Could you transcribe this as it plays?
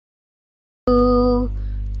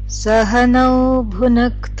Sahanau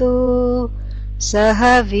bhunaktu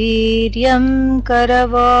saha viryam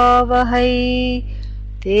karavavahai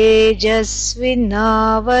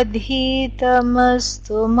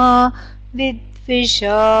tejasvinavadhitamastu ma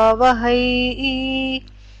vidvishavahai.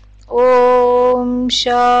 Om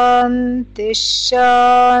Shanti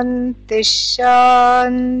Shanti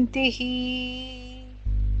Shanti.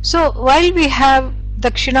 So while we have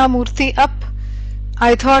Dakshinamurti up,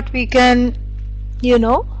 I thought we can,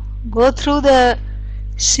 go through the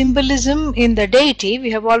symbolism in the deity.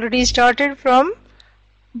 We have already started from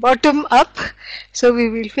bottom up, so we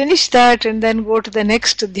will finish that and then go to the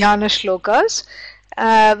next dhyana shlokas.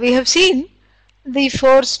 We have seen the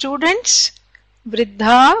four students,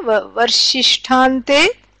 Vriddha, Varshishtante,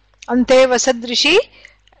 Ante Vasadrishi,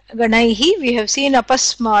 Ganaihi. We have seen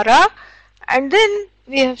Apasmara, and then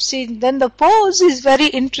we have seen, then the pose is very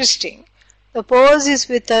interesting. The pose is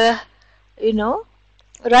with a,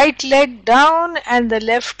 right leg down and the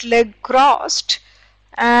left leg crossed,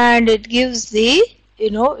 and it gives the,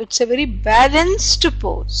 it's a very balanced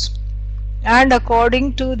pose. And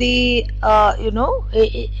according to the,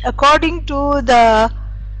 according to the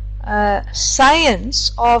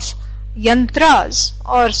science of yantras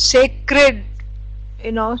or sacred,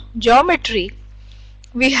 geometry,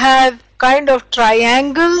 we have kind of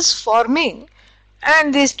triangles forming,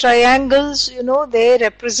 and these triangles, they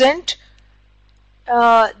represent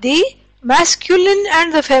the masculine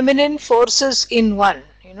and the feminine forces in one,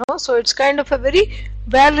 so it's kind of a very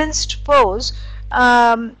balanced pose,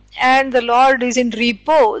 and the Lord is in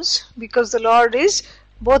repose because the Lord is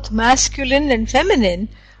both masculine and feminine,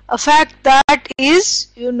 a fact that is,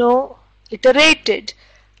 iterated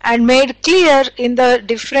and made clear in the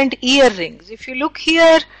different earrings. If you look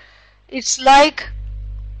here, it's like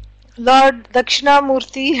Lord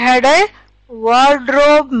Dakṣiṇāmūrti had a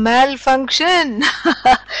wardrobe malfunction.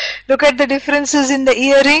 Look at the differences in the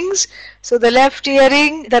earrings. So the left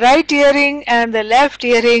earring, the right earring and the left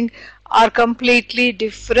earring are completely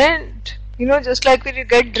different. Just like when you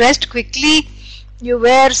get dressed quickly, you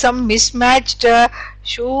wear some mismatched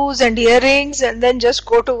shoes and earrings and then just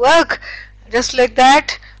go to work. Just like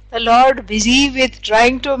that, the Lord, busy with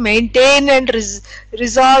trying to maintain and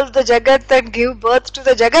resolve the Jagat and give birth to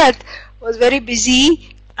the Jagat, was very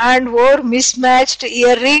busy and wore mismatched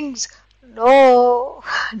earrings. No.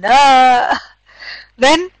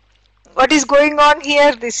 Then what is going on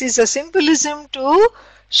here? This is a symbolism to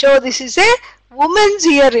show this is a woman's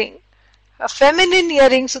earring, a feminine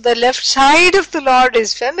earring. So the left side of the Lord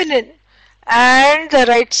is feminine and the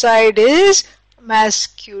right side is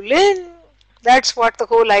masculine. That's what the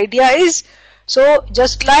whole idea is. So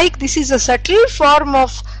just like this is a subtle form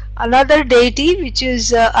of another deity, which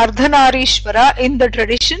is Ardhanarishvara in the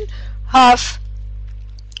tradition, half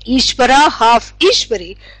Ishvara, half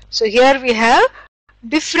Ishvari. So here we have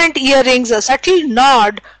different earrings, a subtle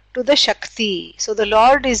nod to the Shakti. So the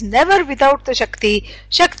Lord is never without the Shakti.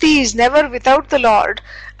 Shakti is never without the Lord.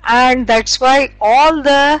 And that's why all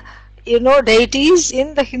the deities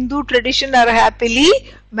in the Hindu tradition are happily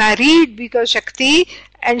married, because Shakti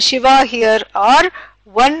and Shiva here are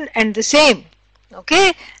one and the same.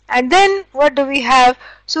 Okay, and then what do we have?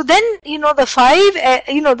 So then the five,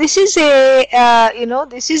 this is a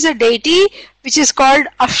this is a deity which is called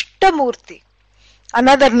Aṣṭamūrti.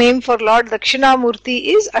 Another name for Lord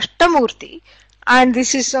Dakshiṇāmūrti is Aṣṭamūrti, and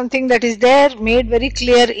this is something that is there, made very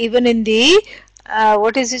clear even in the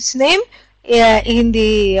what is its name? In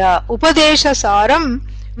the Upadesha Saram,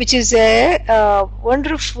 which is a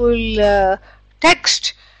wonderful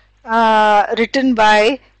text written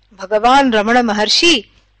by Bhagavan Ramana Maharshi,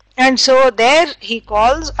 and so there he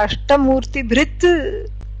calls Aṣṭamūrti Bhrit,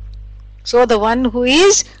 so the one who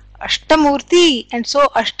is Aṣṭamūrti, and so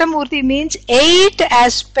Aṣṭamūrti means 8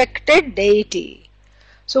 aspected deity.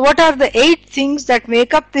 So what are the 8 things that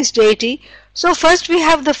make up this deity? So first we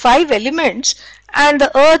have the 5 elements, and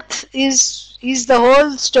the earth is the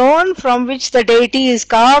whole stone from which the deity is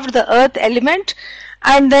carved, the earth element.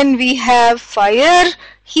 And then we have fire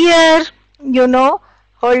here,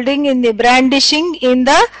 holding in the brandishing in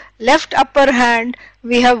the left upper hand.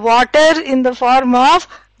 We have water in the form of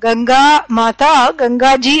Ganga Mata,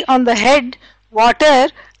 Ganga Ji on the head,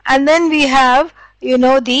 water. And then we have,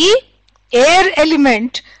 the air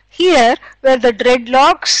element here, where the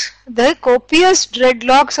dreadlocks, the copious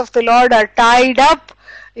dreadlocks of the Lord are tied up,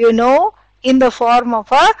 in the form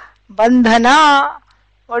of a bandhana.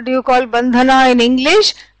 What do you call bandhana in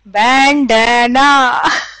English? Bandana.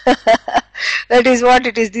 That is what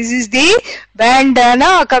it is. This is the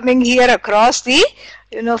bandana coming here across the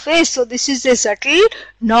face. So this is a subtle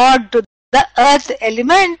nod to the earth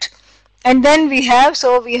element. And then we have,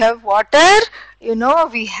 so we have water,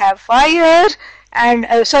 we have fire,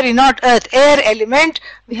 and sorry, not earth, air element.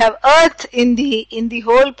 We have earth in the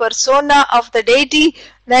whole persona of the deity.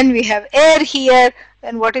 Then we have air here.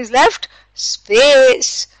 Then what is left?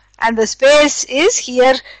 Space. And the space is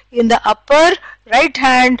here in the upper right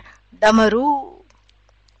hand Damaru,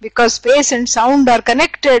 because space and sound are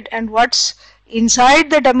connected, and what's inside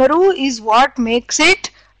the Damaru is what makes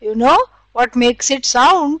it, what makes it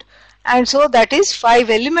sound. And so that is 5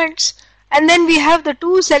 elements. And then we have the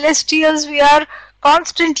 2 celestials we are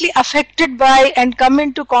constantly affected by and come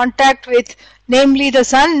into contact with, namely the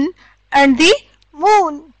sun and the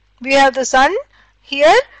moon. We have the sun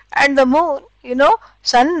here and the moon.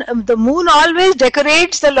 The moon always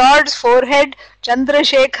decorates the Lord's forehead.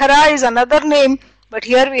 Chandrasekhara is another name, but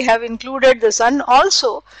here we have included the sun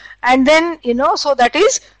also. And then, so that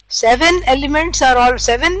is 7 elements are all,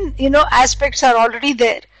 7, aspects are already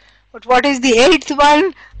there. But what is the 8th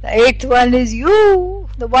one? The 8th one is you.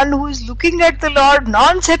 The one who is looking at the Lord,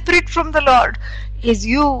 non-separate from the Lord, is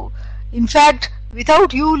you. In fact,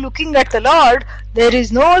 without you looking at the Lord, there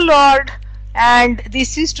is no Lord. And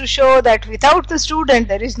this is to show that without the student,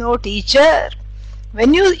 there is no teacher.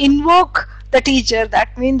 When you invoke the teacher,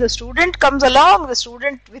 that means the student comes along. The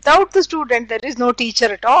student, without the student, there is no teacher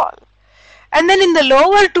at all. And then in the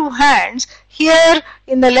lower 2 hands, here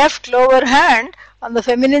in the left lower hand, on the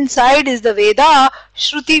feminine side is the Veda,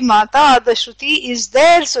 Shruti Mata. The Shruti is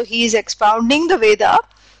there, so he is expounding the Veda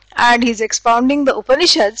and he is expounding the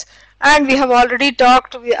Upanishads. And we have already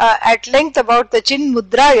talked at length about the Chin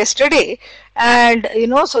Mudra yesterday, and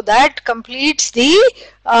so that completes the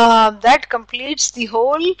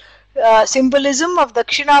whole symbolism of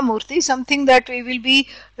Dakshinamurti, something that we will be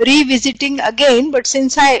revisiting again. But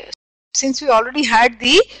since we already had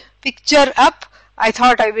the picture up, I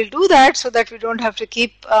thought I will do that so that we don't have to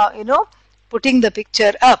keep putting the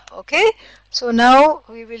picture up. Okay, so now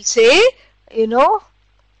we will say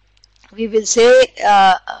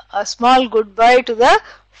a small goodbye to the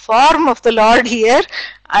form of the Lord here,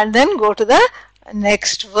 and then go to the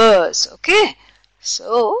next verse. Okay,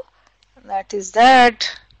 so that is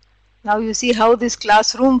that. Now you see how this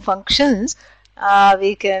classroom functions.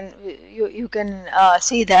 You can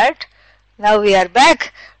see that. Now we are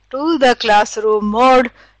back to the classroom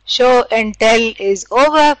mode. Show and tell is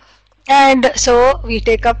over, and so we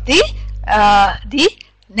take up the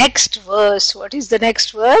next verse. What is the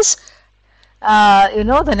next verse?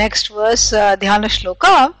 The next verse, Dhyana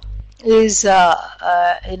Shloka, is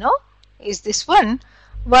is this one.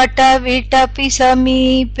 Vata vitapi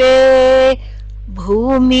samipe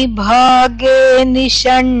bhumi bhage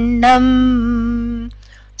nishannam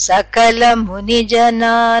sakala muni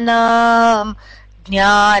jananam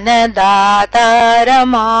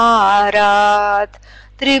jnanadataramarat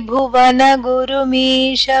tribhuvana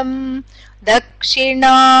gurumisham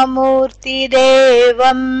Dakshinamurti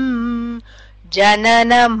devam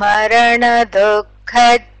janana marana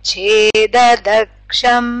dukkha cheda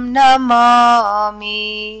daksham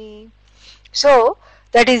namami. So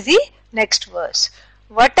that is the next verse.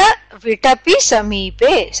 Vata vitapi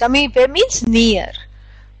samipe. Samipe means near.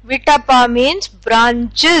 Vitapa means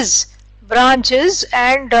branches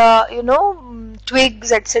and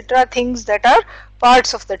twigs, etc., things that are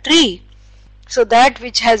parts of the tree. So that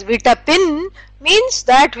which has vitapin means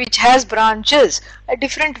that which has branches. A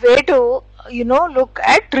different way to look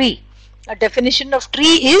at tree. A definition of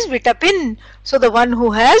tree is vitapin. So the one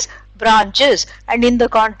who has branches, and in the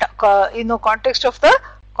context of the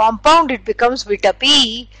compound it becomes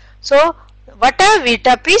vitapi. So vata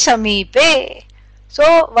vitapi samipe.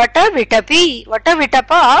 So vata vitapi, vata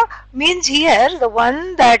vitapa means here the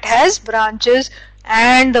one that has branches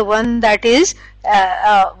and the one that is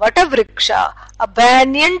vata vriksha, a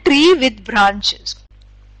banyan tree with branches.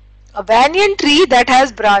 A banyan tree that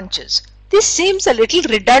has branches. This seems a little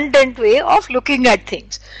redundant way of looking at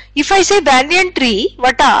things. If I say banyan tree,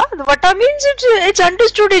 vata, the vata means it's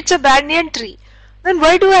understood it's a banyan tree. Then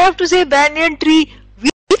why do I have to say banyan tree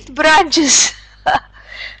with branches?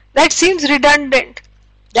 That seems redundant.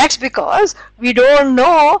 That's because we don't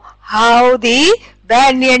know how the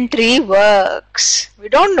banyan tree works. We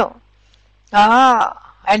don't know.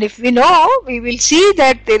 And if we know, we will see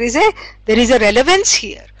that there is a relevance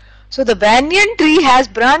here. So the banyan tree has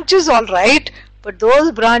branches, all right, but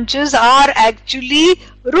those branches are actually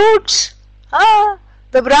roots.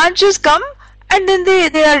 The branches come and then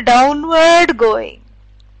they are downward going.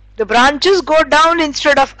 The branches go down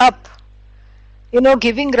instead of up.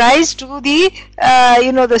 Giving rise to the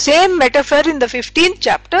same metaphor in the 15th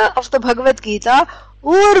chapter of the Bhagavad Gita,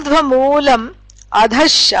 Urdhva Moolam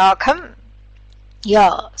Adhashakham.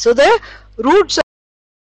 Yeah, so the roots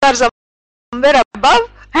are somewhere above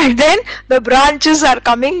and then the branches are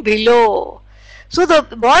coming below. So the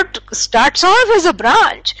what starts off as a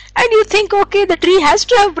branch and you think, okay, the tree has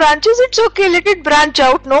to have branches, it's okay, let it branch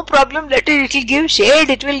out, no problem, let it will give shade,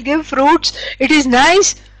 it will give fruits, it is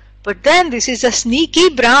nice. But then this is a sneaky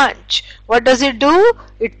branch. What does it do?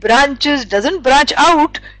 It branches, doesn't branch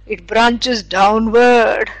out, it branches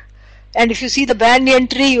downward. And if you see the banyan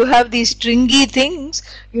tree, you have these stringy things,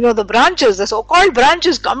 the branches, the so-called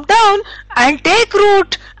branches come down and take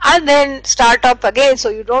root and then start up again. So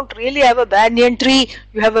you don't really have a banyan tree,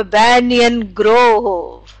 you have a banyan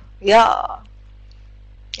grove. Yeah.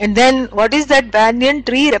 And then what is that banyan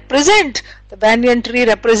tree represent? The banyan tree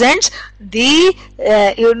represents the,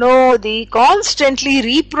 the constantly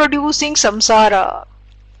reproducing samsara.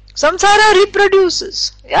 Samsara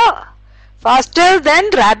reproduces. Yeah. Faster than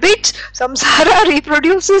rabbits, samsara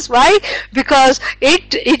reproduces. Why? Because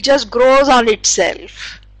it just grows on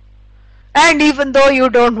itself. And even though you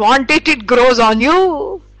don't want it, it grows on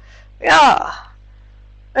you. Yeah.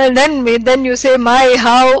 And then you say, my,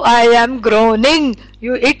 how I am groaning.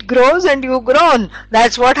 It grows and you groan.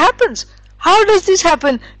 That's what happens. How does this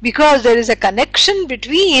happen? Because there is a connection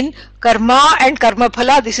between karma and karma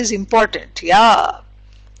phala. This is important. Yeah.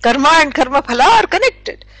 Karma and karma phala are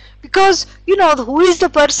connected. Because, who is the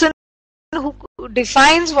person who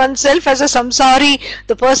defines oneself as a samsari?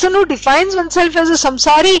 The person who defines oneself as a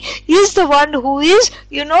samsari is the one who is,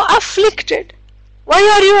 afflicted. Why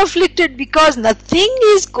are you afflicted? Because nothing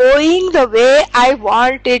is going the way I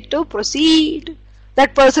want it to proceed.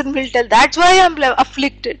 That person will tell, that's why I am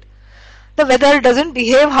afflicted. The weather doesn't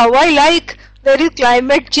behave how I like. There is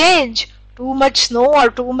climate change. Too much snow or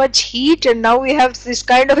too much heat, and now we have this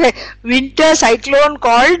kind of a winter cyclone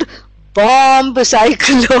called bomb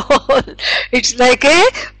cyclone. It's like a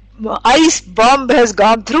ice bomb has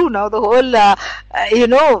gone through. Now the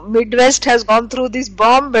whole, Midwest has gone through this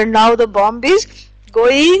bomb, and now the bomb is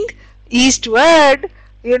going eastward,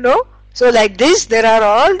 So like this, there are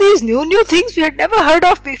all these new things we had never heard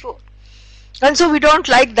of before. And so we don't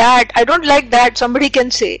like that. I don't like that, somebody can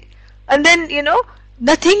say. And then,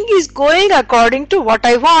 nothing is going according to what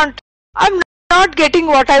I want. I'm not getting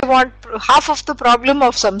what I want. Half of the problem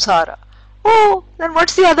of samsara. Oh, then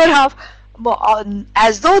what's the other half?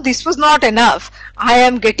 As though this was not enough. I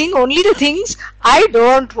am getting only the things I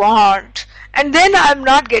don't want. And then I'm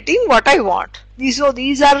not getting what I want. So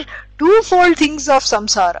these are twofold things of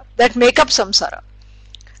samsara that make up samsara.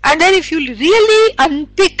 And then if you really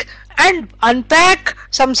unpick and unpack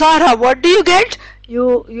samsara, what do you get?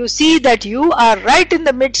 You see that you are right in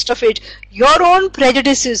the midst of it. Your own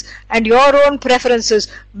prejudices and your own preferences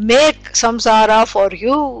make samsara for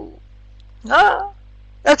you.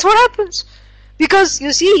 That's what happens. Because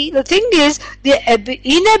you see, the thing is the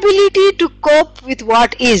inability to cope with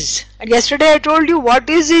what is. And yesterday I told you what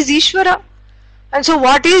is Ishvara. And so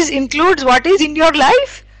what is includes what is in your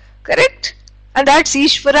life. Correct? And that's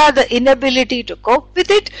Ishvara, the inability to cope with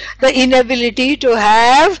it, the inability to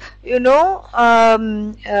have,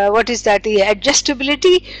 what is that, the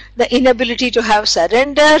adjustability, the inability to have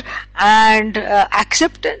surrender and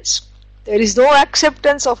acceptance. There is no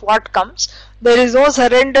acceptance of what comes. There is no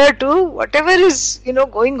surrender to whatever is,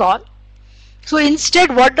 going on. So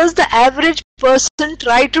instead, what does the average person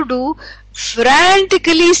try to do?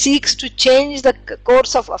 Frantically seeks to change the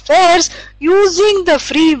course of affairs using the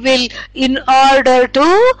free will in order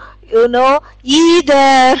to,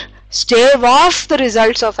 either stave off the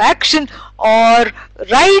results of action or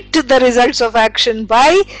right the results of action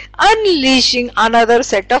by unleashing another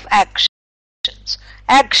set of actions.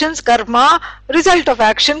 Actions, karma, result of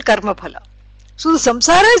action, karma phala. So the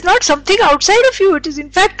samsara is not something outside of you. It is in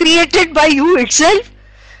fact created by you itself.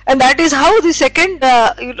 And that is how the second,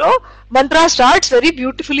 mantra starts very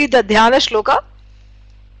beautifully, the dhyana shloka.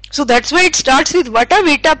 So that's why it starts with vata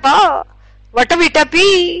vita pa, vata vita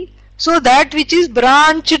pi. So that which is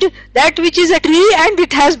branched, that which is a tree and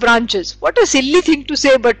it has branches. What a silly thing to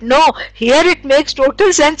say, but no, here it makes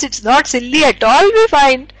total sense. It's not silly at all, we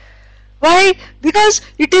find. Why? Because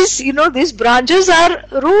it is, these branches are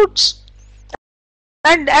roots.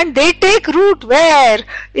 And they take root where?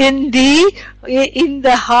 In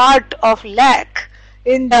the heart of lack.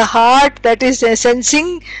 In the heart that is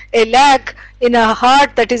sensing a lack, in a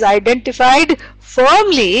heart that is identified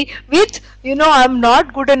firmly with, I'm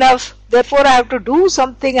not good enough, therefore I have to do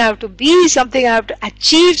something, I have to be something, I have to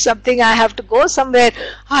achieve something, I have to go somewhere,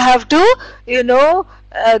 I have to,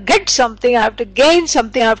 get something, I have to gain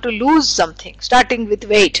something, I have to lose something, starting with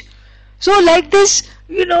weight. So like this,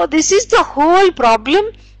 this is the whole problem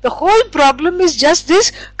The whole problem is just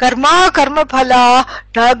this karma phala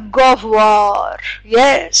tug of war.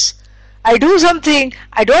 Yes. I do something,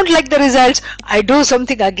 I don't like the results, I do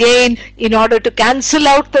something again in order to cancel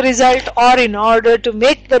out the result or in order to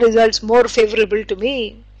make the results more favorable to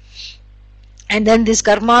me. And then this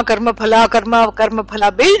karma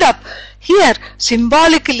phala build up here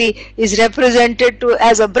symbolically is represented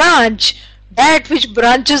as a branch, that which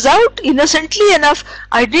branches out innocently enough.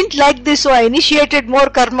 I didn't like this, so I initiated more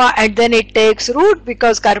karma, and then it takes root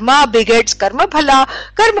because karma begets karma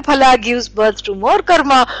phala gives birth to more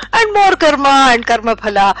karma and karma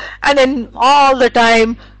phala, and then all the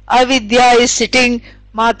time avidya is sitting,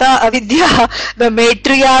 Mata Avidya, the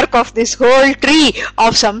matriarch of this whole tree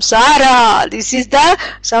of samsara. This is the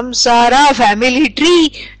samsara family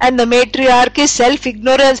tree, and the matriarch is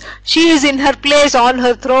self-ignorance. She is in her place on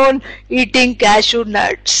her throne eating cashew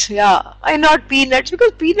nuts. Yeah, why not peanuts?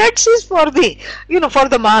 Because peanuts is for the, for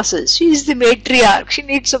the masses. She is the matriarch. She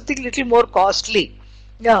needs something little more costly.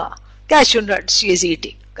 Yeah, cashew nuts she is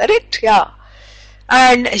eating. Correct? Yeah.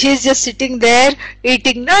 And she is just sitting there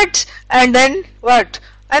eating nuts, and then what?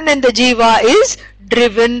 And then the jiva is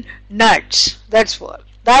driven nuts. That's what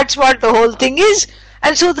the whole thing is.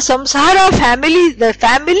 And so the samsara family, the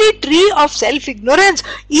family tree of self-ignorance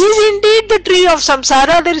is indeed the tree of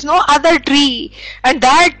samsara. There is no other tree. And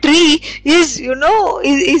that tree is,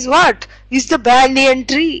 is what? Is the banyan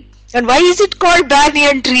tree. And why is it called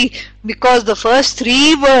banyan tree? Because the first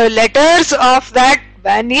three letters of that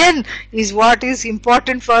banyan is what is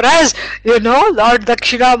important for us. Lord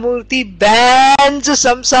Dakṣiṇāmūrti bans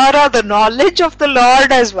samsara, the knowledge of the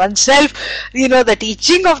Lord as oneself. The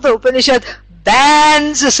teaching of the Upanishad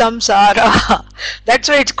bans samsara. That's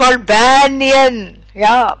why it's called banyan.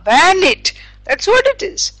 Yeah, ban it. That's what it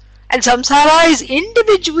is. And samsara is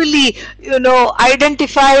individually,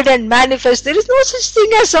 identified and manifest. There is no such thing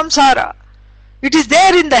as samsara. It is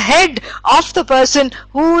there in the head of the person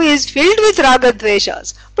who is filled with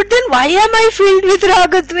ragadveshas. But then why am I filled with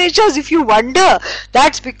ragadveshas? If you wonder,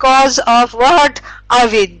 that's because of what?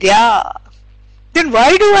 Avidya. Then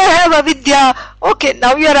why do I have avidya? Okay,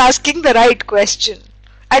 now you are asking the right question.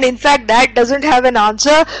 And in fact, that doesn't have an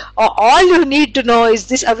answer. All you need to know is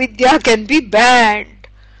this avidya can be banned.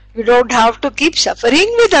 You don't have to keep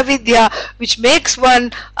suffering with avidya, which makes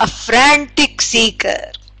one a frantic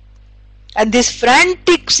seeker. And this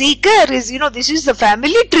frantic seeker is, this is the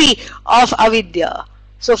family tree of avidya.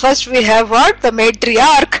 So first we have what? The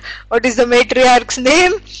matriarch. What is the matriarch's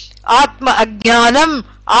name? Atma Ajnanam,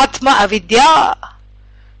 Atma Avidya.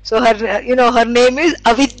 So her name is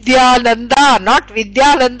Avidyananda, not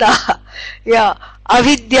Vidyananda. Yeah,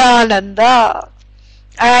 Avidyananda.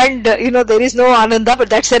 And there is no Ananda, but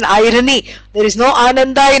that's an irony. There is no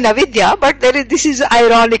Ananda in avidya, but this is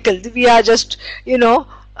ironical. We are just,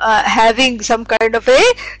 having some kind of a,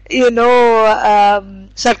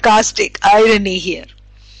 sarcastic irony here.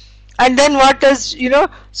 And then what does,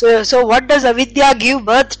 so what does avidya give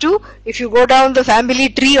birth to? If you go down the family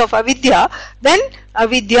tree of avidya, then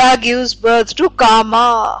avidya gives birth to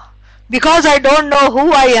kama. Because I don't know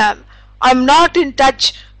who I am, I'm not in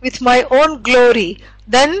touch with my own glory,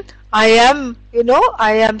 then I am,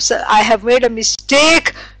 I have made a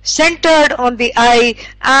mistake centered on the I,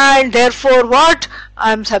 and therefore what?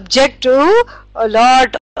 I am subject to a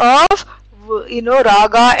lot of,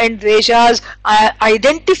 raga and dveshas. I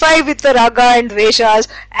identify with the raga and dveshas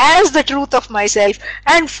as the truth of myself,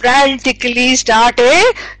 and frantically start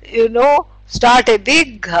a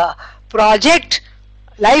big project,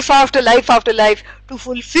 life after life after life, to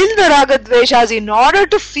fulfill the raga dveshas in order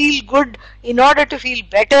to feel good, in order to feel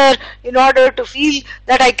better, in order to feel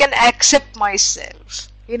that I can accept myself,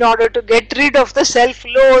 in order to get rid of the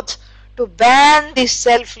self-loathe, to ban this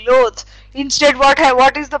self-loathe. Instead,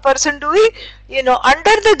 what is the person doing?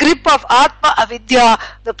 Under the grip of Atma Avidya,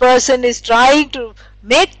 the person is trying to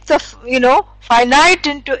make the, finite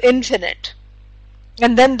into infinite.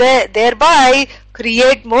 And then thereby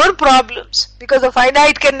create more problems, because the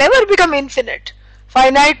finite can never become infinite.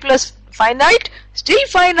 Finite plus finite, still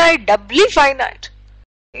finite, doubly finite.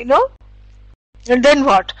 And then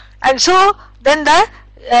what? And so then the,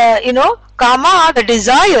 kama, the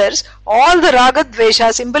desires, all the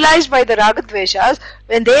ragadveshas, symbolized by the ragadveshas,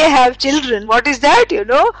 when they have children, what is that?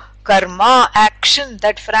 Karma, action.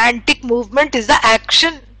 That frantic movement is the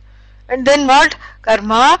action. And then what?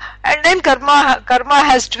 Karma. And then karma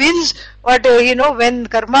has twins. What, when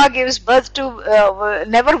karma gives birth to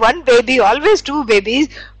never one baby, always two babies.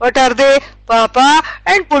 What are they? Papa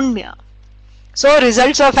and punya. So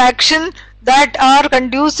results of action that are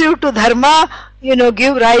conducive to dharma,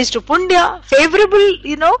 give rise to punya, favorable,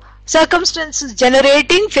 circumstances,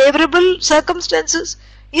 generating favorable circumstances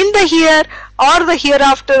in the here or the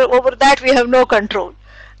hereafter. Over that we have no control.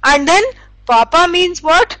 And then papa means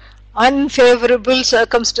what? Unfavorable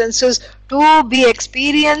circumstances to be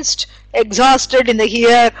experienced, exhausted in the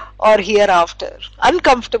here or hereafter,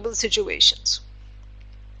 uncomfortable situations.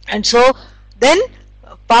 And so then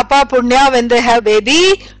papa punya, when they have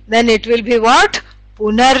baby, then it will be what?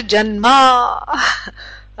 Punarjanma.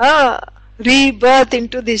 Rebirth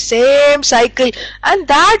into the same cycle. And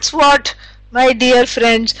that's what, my dear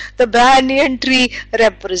friends, the banyan tree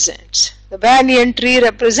represents. The banyan tree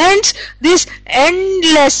represents this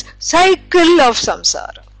endless cycle of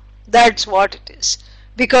samsara. That's what it is.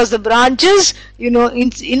 Because the branches,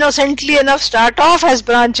 innocently enough start off as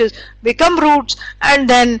branches, become roots, and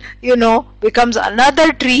then, becomes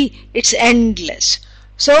another tree. It's endless.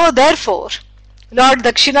 So therefore, Lord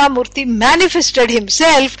Dakṣiṇāmūrti manifested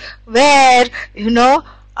himself where,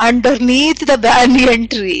 underneath the banyan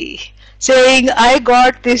tree, saying, I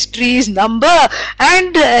got this tree's number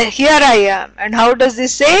and here I am. And how does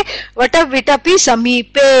this say? Vatavitapi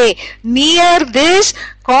samipe, near this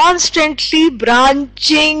constantly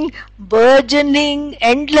branching, burgeoning,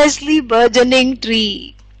 endlessly burgeoning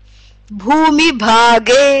tree. Bhumi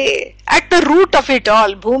bhage, at the root of it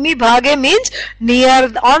all. Bhumi bhage means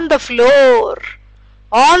near, on the floor.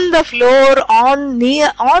 On the floor, on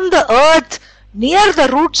the earth, near the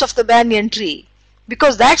roots of the banyan tree.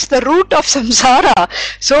 Because that's the root of samsara.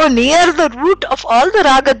 So near the root of all the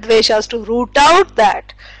ragadveshas, to root out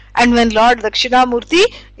that. And when Lord Dakshiṇāmurti,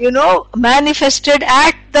 manifested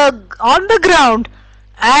on the ground,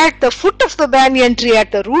 at the foot of the banyan tree,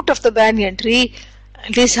 at the root of the banyan tree,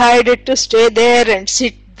 decided to stay there and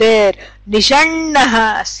sit there.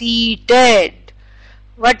 Nishannaha, seated.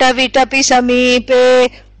 Vatavitapi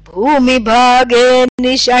samipe, bhumi bhage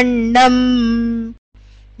nishannam.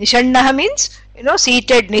 Nishannaha means,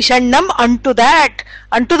 seated. Nishannam, unto that,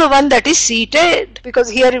 unto the one that is seated. Because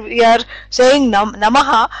here we are saying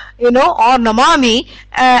namaha, or namami,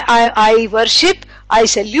 I worship, I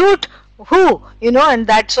salute. Who? And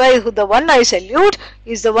that's why the one I salute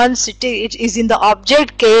is the one sitting, it is in the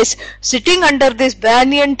object case, sitting under this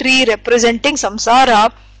banyan tree representing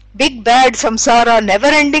samsara, big bad samsara, never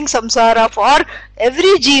ending samsara for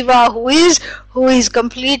every jiva who is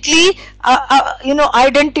completely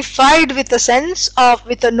identified with a sense of,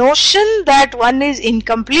 with a notion that one is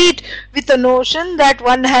incomplete, with a notion that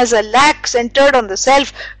one has a lack centered on the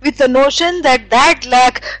self, with the notion that that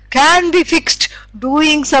lack can be fixed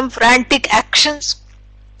doing some frantic actions.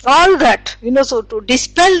 All that, so to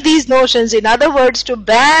dispel these notions, in other words, to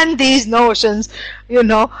ban these notions,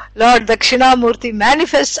 Lord Dakshiṇāmūrti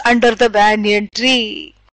manifests under the banyan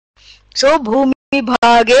tree. So, bhumi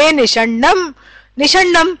bhage nishannam.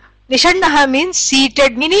 Nishannam, nishannaha means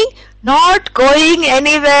seated, meaning not going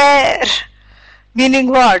anywhere. Meaning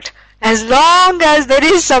what? As long as there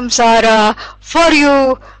is samsara for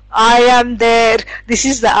you, I am there. This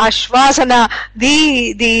is the ashvasana,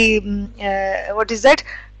 what is that?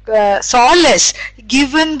 Solace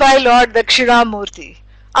given by Lord Dakshiṇāmūrti.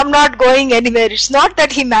 I'm not going anywhere. It's not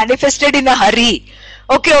that he manifested in a hurry.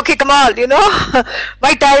 Okay, come on,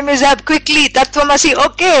 my time is up, quickly, Tattvamasi,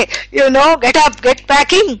 okay, get up, get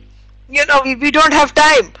packing. We don't have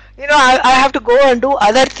time. I have to go and do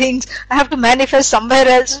other things. I have to manifest somewhere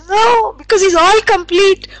else. No, because he's all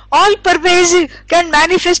complete, all pervasive, can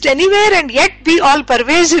manifest anywhere and yet be all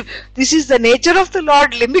pervasive. This is the nature of the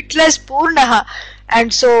Lord, limitless, Purnaha.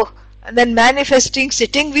 And so, and then manifesting,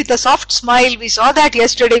 sitting with a soft smile. We saw that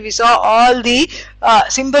yesterday. We saw all the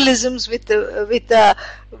symbolisms with the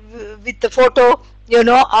photo,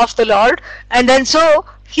 of the Lord. And then so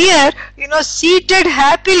here, seated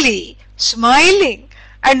happily, smiling.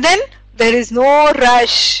 And then there is no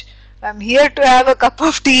rush. I'm here to have a cup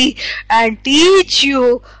of tea and teach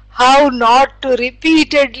you how not to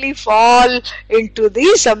repeatedly fall into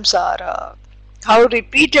the samsara. How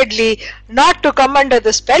repeatedly not to come under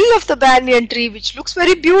the spell of the banyan tree, which looks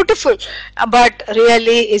very beautiful, but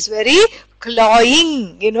really is very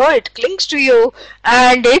cloying. It clings to you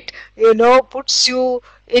and it, puts you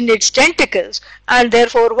in its tentacles. And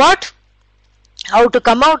therefore what? How to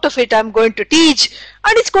come out of it, I'm going to teach.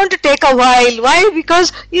 And it's going to take a while. Why?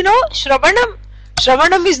 Because,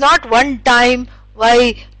 Shravanam is not one time.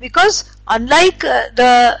 Why? Because unlike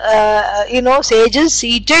the, sages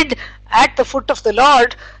seated at the foot of the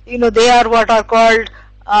Lord, they are what are called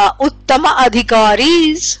Uttama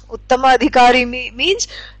Adhikaris. Uttama Adhikari means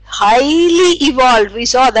highly evolved. We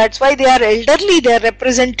saw that's why they are elderly. They are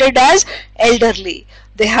represented as elderly.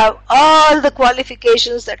 They have all the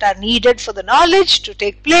qualifications that are needed for the knowledge to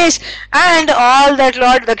take place, and all that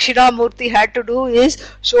Lord Dakshiṇāmurti had to do is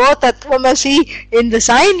show Tattvamasi in the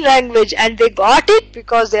sign language, and they got it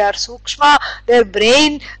because they are sukshma, their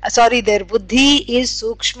buddhi is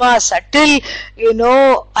sukshma, subtle,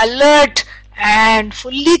 alert and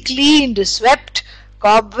fully cleaned, swept.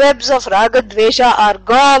 Cobwebs of raga dvesha are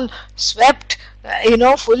gone, swept,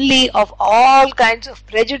 fully of all kinds of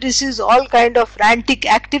prejudices, all kind of frantic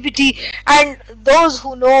activity. And those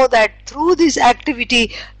who know that through this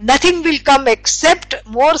activity nothing will come except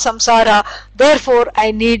more samsara, therefore I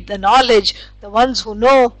need the knowledge. The ones who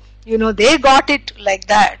know, they got it like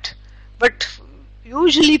that. But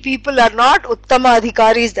usually people are not uttama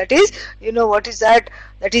adhikaris, that is, what is that?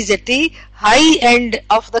 That is at the high end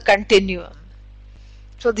of the continuum.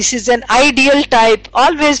 So this is an ideal type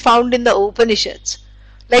always found in the Upanishads.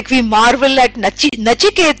 Like we marvel at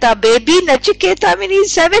Nachiketa, baby Nachiketa,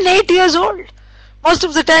 he's 7-8 years old. Most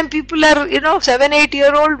of the time people are, 7-8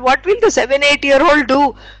 year old, what will the 7-8 year old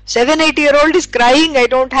do? 7-8 year old is crying, I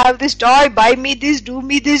don't have this toy, buy me this, do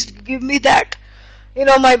me this, give me that.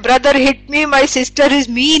 My brother hit me, my sister is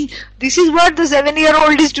mean. This is what the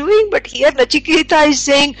 7-year-old is doing. But here Nachiketa is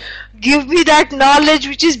saying, give me that knowledge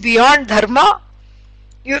which is beyond dharma.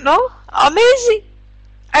 Amazing.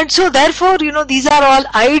 And so therefore, these are all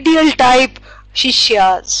ideal type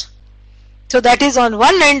shishyas. So that is on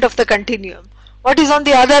one end of the continuum. What is on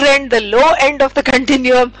the other end, the low end of the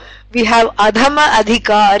continuum? We have adhama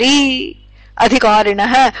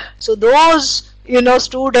adhikarinaha. So those,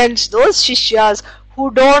 students, those shishyas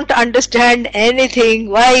who don't understand anything.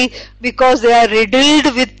 Why? Because they are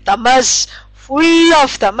riddled with tamas, full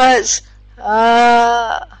of tamas.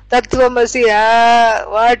 Tattvamasi,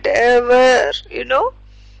 whatever,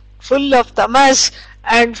 full of tamas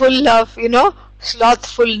and full of,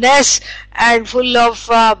 slothfulness and full of,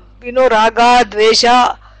 raga,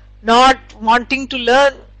 dvesha, not wanting to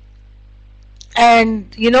learn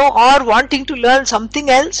and, or wanting to learn something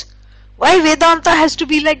else. Why Vedanta has to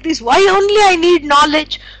be like this? Why only I need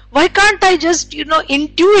knowledge? Why can't I just,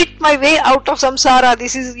 intuit my way out of samsara?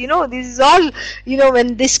 This is, this is all,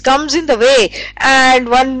 when this comes in the way and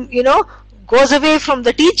one, goes away from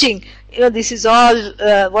the teaching, this is all,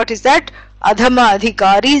 what is that? Adhama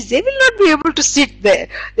adhikaris, they will not be able to sit there.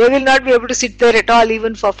 They will not be able to sit there at all,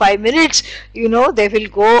 even for 5 minutes, they will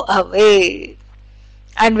go away.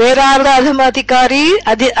 And where are the Adhama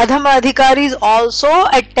adhikaris? Also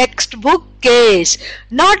a textbook case,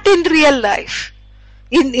 not in real life.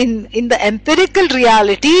 In the empirical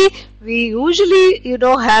reality, we usually,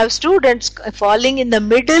 have students falling in the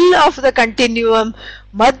middle of the continuum,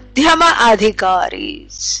 madhyama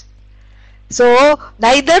adhikaris. So,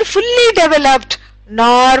 neither fully developed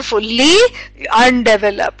nor fully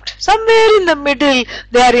undeveloped. Somewhere in the middle,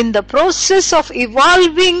 they are in the process of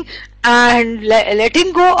evolving and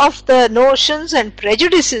letting go of the notions and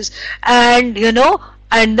prejudices, and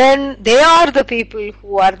and then they are the people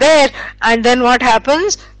who are there. And then what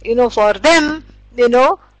happens, for them,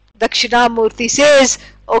 Dakshiṇāmurti says,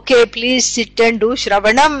 okay, please sit and do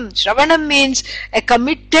Shravanam. Shravanam means a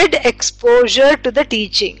committed exposure to the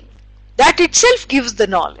teaching. That itself gives the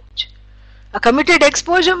knowledge. A committed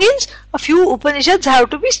exposure means a few Upanishads have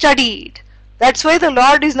to be studied. That's why the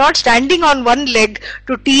Lord is not standing on one leg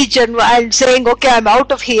to teach and saying, okay, I'm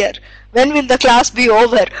out of here. When will the class be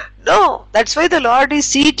over? No, that's why the Lord is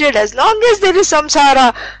seated. As long as there is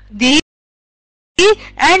samsara, the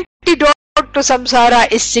antidote to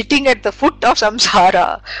samsara is sitting at the foot of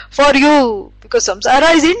samsara for you, because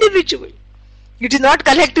samsara is individual. It is not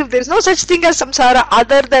collective. There is no such thing as samsara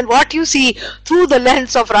other than what you see through the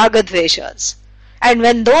lens of raga dveshas. And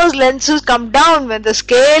when those lenses come down, when the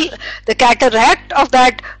scale, the cataract of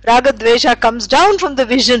that raga dvesha comes down from the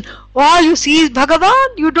vision, all you see is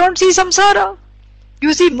Bhagavan. You don't see samsara.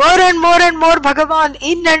 You see more and more and more Bhagavan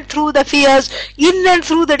in and through the fears, in and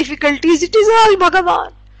through the difficulties. It is all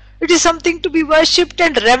Bhagavan. It is something to be worshipped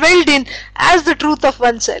and revelled in as the truth of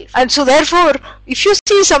oneself. And so therefore, if you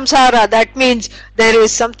see samsara, that means there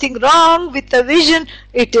is something wrong with the vision.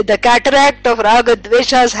 The cataract of raga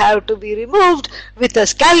dveshas have to be removed with a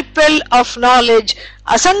scalpel of knowledge.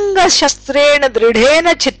 Asanga shastrena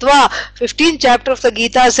dridhena chitva. 15th chapter of the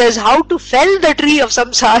Gita says how to fell the tree of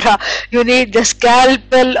samsara. You need the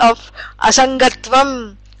scalpel of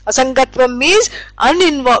asangatvam. Asangatvam means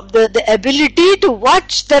uninvolved, the ability to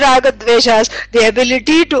watch the raga dveshas, the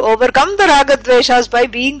ability to overcome the raga dveshas by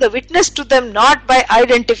being the witness to them, not by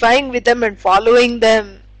identifying with them and following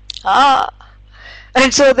them.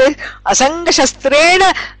 And so the asanga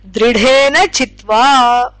shastrena dridhena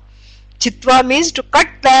chitva. Chitva means to cut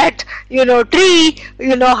that, tree,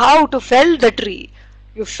 how to fell the tree.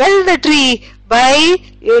 You fell the tree by,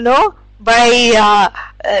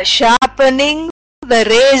 sharpening the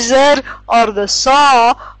razor or the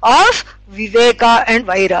saw of Viveka and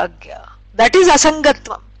Vairagya. That is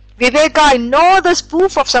Asangatvam. Viveka, I know the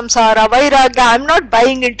spoof of samsara. Vairagya, I am not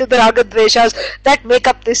buying into the ragadveshas that make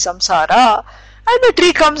up this samsara. And the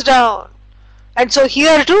tree comes down. And so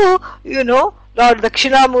here too, Lord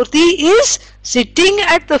Dakṣiṇāmūrti is sitting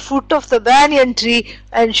at the foot of the banyan tree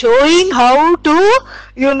and showing how to,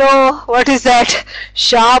 what is that?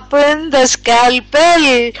 Sharpen the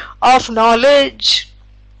scalpel of knowledge.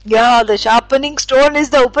 Yeah, the sharpening stone is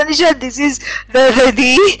the Upanishad. This is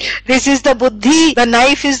the buddhi. The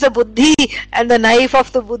knife is the buddhi, and the knife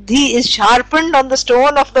of the buddhi is sharpened on the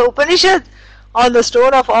stone of the Upanishad, on the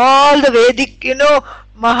stone of all the Vedic,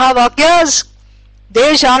 Mahavakyas.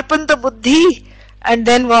 They sharpen the buddhi, and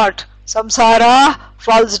then what? Samsara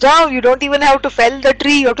falls down. You don't even have to fell the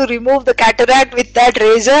tree. You have to remove the cataract with that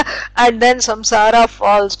razor, and then samsara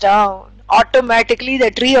falls down. Automatically the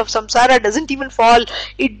tree of samsara doesn't even fall,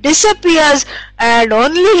 it disappears, and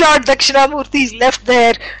only Lord Dakshiṇāmūrti is left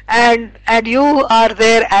there, and you are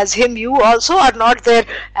there as him. You also are not there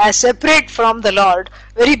as separate from the Lord.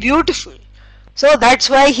 Very beautiful. So that's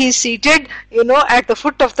why he is seated, at the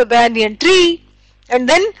foot of the banyan tree, and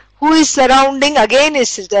then who is surrounding again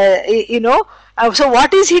is, so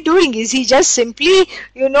what is he doing? Is he just simply,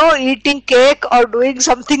 eating cake or doing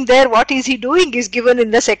something there? What is he doing is given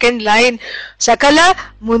in the second line. Sakala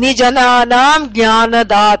Munijananam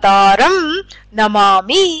Jnanadataram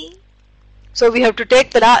Namami. So we have to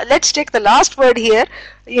take let's take the last word here,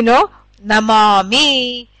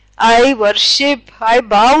 Namami. I worship, I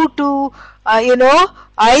bow to, I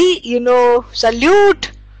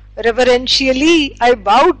salute, reverentially I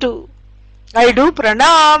bow to. I do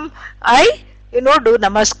pranam, I do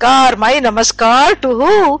namaskar, my namaskar to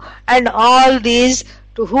who? And all these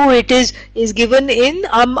to who it is given in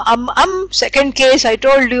second case I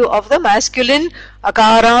told you of the masculine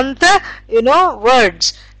akaranta,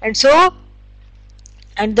 words. And so,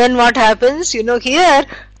 and then what happens, here,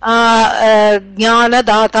 jnana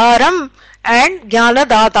dataram and jnana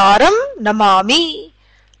dataram namami.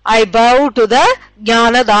 I bow to the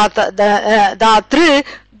jnana datri,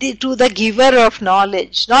 to the giver of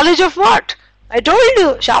knowledge. Knowledge of what? I told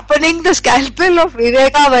you, sharpening the scalpel of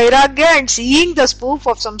Viveka, Vairagya and seeing the spoof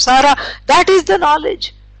of samsara, that is the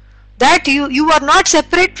knowledge. That you are not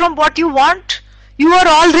separate from what you want. You are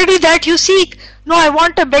already that you seek. No, I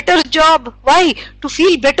want a better job. Why? To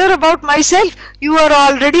feel better about myself. You are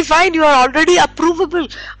already fine. You are already approvable.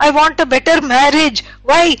 I want a better marriage.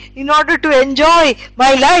 Why? In order to enjoy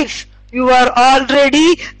my life. You are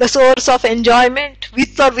already the source of enjoyment,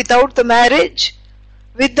 with or without the marriage,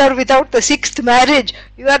 with or without the sixth marriage.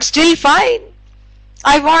 You are still fine.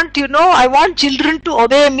 I want, I want children to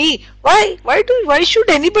obey me. Why? Why should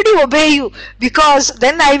anybody obey you? Because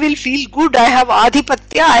then I will feel good. I have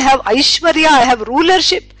adhipatya, I have aishwarya, I have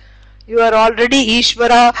rulership. You are already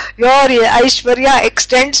Ishvara. Your aishwarya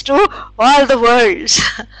extends to all the worlds.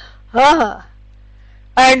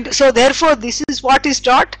 And so therefore this is what is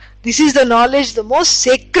taught. This is the knowledge, the most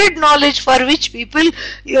sacred knowledge for which people,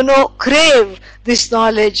 crave this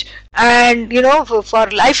knowledge. And, for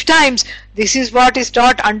lifetimes, this is what is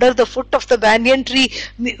taught under the foot of the banyan tree,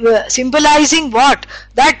 symbolizing what?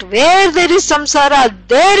 That where there is samsara,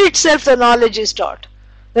 there itself the knowledge is taught.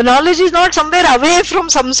 The knowledge is not somewhere away from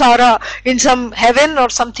samsara, in some heaven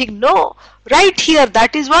or something. No. Right here,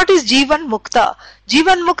 that is what is Jivan Mukta.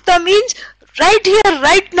 Jivan Mukta means right here,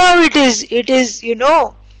 right now it is,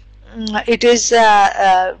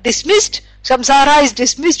 dismissed. Samsara is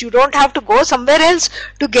dismissed. You don't have to go somewhere else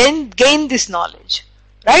to gain this knowledge.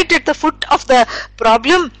 Right at the foot of the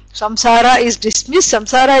problem, samsara is dismissed.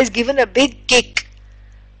 Samsara is given a big kick.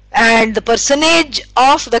 And the personage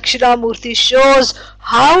of Dakshiṇāmūrti shows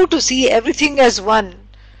how to see everything as one.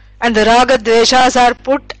 And the raga dveshas are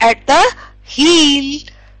put at the heel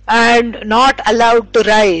and not allowed to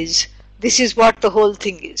rise. This is what the whole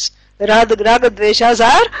thing is. The raga dveshas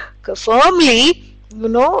are firmly,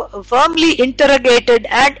 firmly interrogated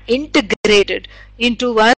and integrated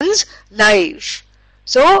into one's life.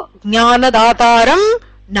 So, jnana dataram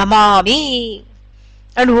namami.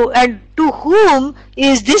 And to whom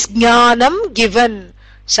is this jnanam given?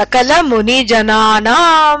 Sakala muni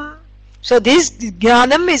jananam. So this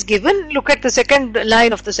jnanam is given, look at the second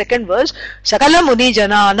line of the second verse, Sakala muni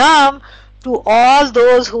jananam, to all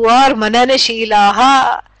those who are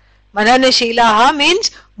mananashilaha. Mananashilaha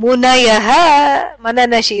means munayaha,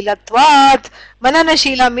 mananashilatvat.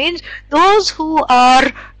 Mananashila means those who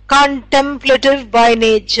are contemplative by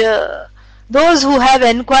nature. Those who have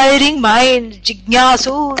enquiring mind,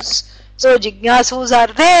 jignasus. So jignasus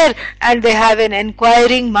are there and they have an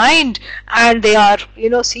enquiring mind and they are,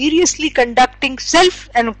 seriously conducting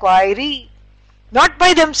self-enquiry. Not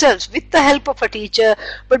by themselves, with the help of a teacher,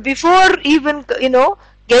 but before even,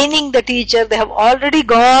 gaining the teacher, they have already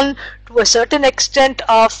gone to a certain extent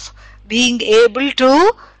of being able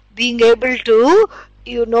to,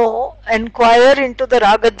 inquire into the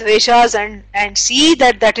raga dveshas and see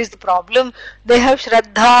that is the problem. They have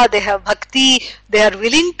shraddha, they have bhakti, they are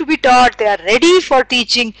willing to be taught, they are ready for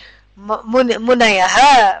teaching.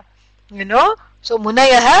 Munayaha, so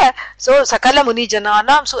Munayaha, so Sakala Muni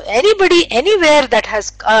Jananam, so anybody, anywhere that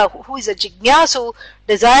has, who is a jignasu,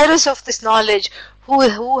 desirous of this knowledge,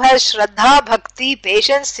 who has shraddha, bhakti,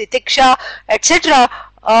 patience, titiksha, etc.,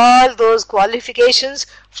 all those qualifications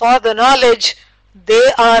for the knowledge,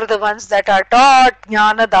 they are the ones that are taught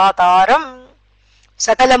jnana dataram,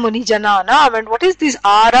 Sakala Muni Jananam. And what is this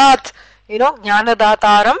arat? Jnana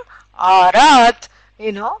dataram, arat,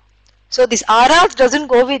 So this arat doesn't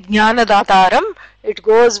go with jnana dataram, it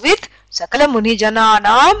goes with Sakala Muni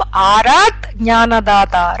Jananam, arat jnana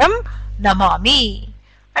dataram namami.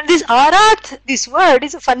 And this arat, this word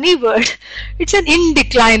is a funny word. It's an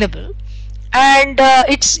indeclinable. And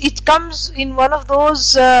it comes in one of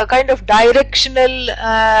those kind of directional,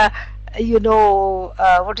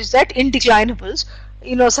 what is that? Indeclinables,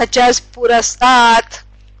 such as purastat,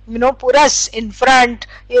 puras in front,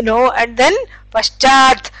 and then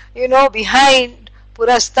paschat, behind,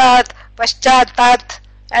 purastat, paschat,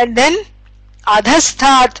 and then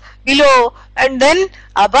adhastat, below, and then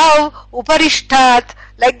above, uparishtat,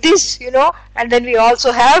 like this, and then we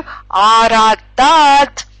also have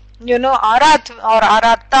aratat, arat or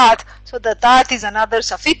aratat. So the tat is another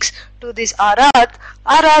suffix to this arat.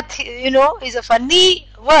 Arat, is a funny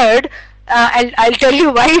word. I'll tell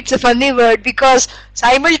you why it's a funny word, because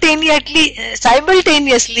simultaneously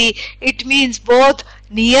it means both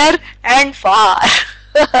near and far.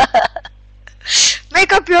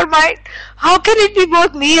 Make up your mind. How can it be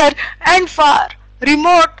both near and far?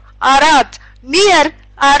 Remote, arat, near,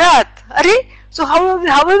 arat. So how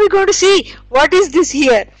are we going to see what is this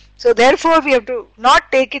here? So therefore we have to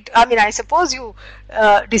not take it, I suppose you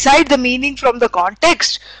decide the meaning from the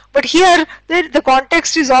context, but here the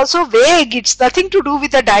context is also vague, it's nothing to do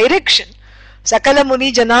with the direction. Sakala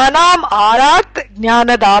Muni Jananam arat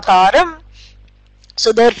jnana dataram.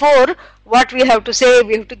 So therefore what we have to say,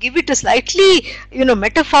 we have to give it a slightly,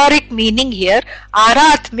 metaphoric meaning here.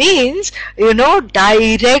 Arat means,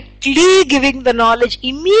 directly giving the knowledge,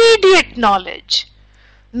 immediate knowledge.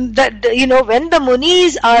 That, when the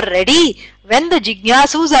munis are ready, when the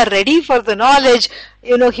jignasus are ready for the knowledge,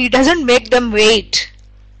 he doesn't make them wait.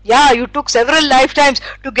 Yeah, you took several lifetimes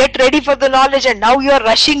to get ready for the knowledge and now you are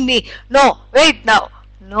rushing me. No, wait now.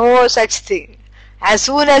 No such thing. As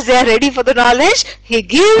soon as they are ready for the knowledge, he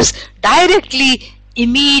gives directly,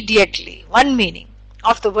 immediately. One meaning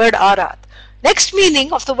of the word arat. Next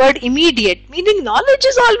meaning of the word immediate, meaning knowledge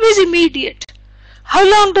is always immediate. How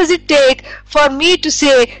long does it take for me to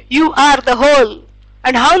say you are the whole?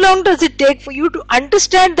 And how long does it take for you to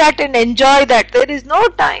understand that and enjoy that? There is no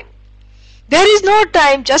time. There is no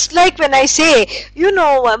time. Just like when I say, when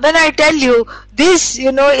I tell you this,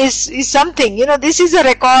 is something, this is a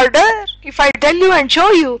recorder. If I tell you and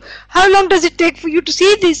show you, how long does it take for you to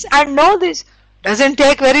see this and know this? Doesn't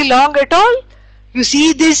take very long at all. You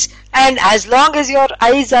see this, and as long as your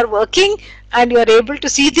eyes are working and you are able to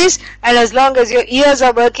see this, and as long as your ears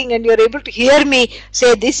are working and you are able to hear me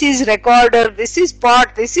say this is recorder, this is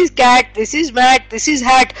pot, this is cat, this is mat, this is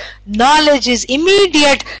hat, knowledge is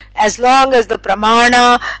immediate as long as the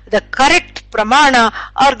pramana, the correct pramana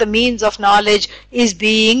or the means of knowledge is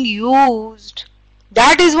being used.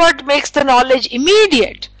 That is what makes the knowledge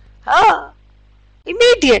immediate.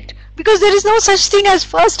 Immediate. Because there is no such thing as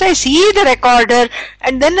first I see the recorder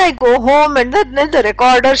and then I go home and then the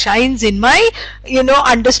recorder shines in my,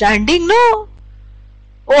 understanding. No.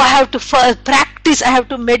 Oh, I have to practice, I have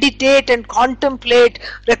to meditate and contemplate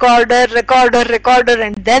recorder,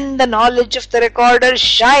 and then the knowledge of the recorder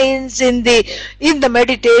shines in the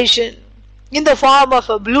meditation in the form of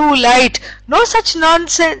a blue light. No such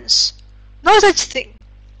nonsense. No such thing.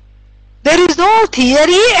 There is no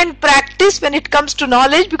theory and practice when it comes to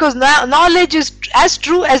knowledge, because knowledge is as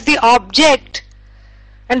true as the object.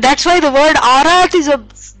 And that's why the word arat is a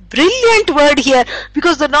brilliant word here,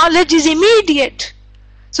 because the knowledge is immediate.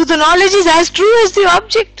 So the knowledge is as true as the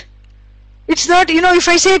object. It's not, if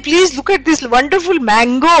I say, please look at this wonderful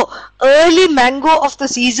mango, early mango of the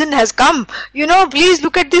season has come. Please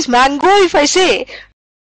look at this mango, if I say,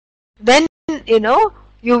 then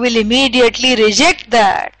you will immediately reject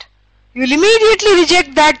that. You will immediately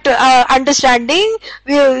reject that understanding,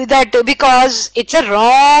 because it's a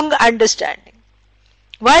wrong understanding.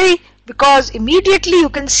 Why? Because immediately you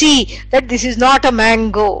can see that this is not a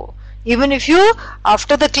mango. Even if you,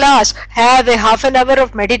 after the class, have a half an hour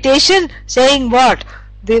of meditation saying what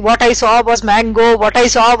I saw was mango, what I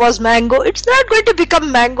saw was mango, it's not going to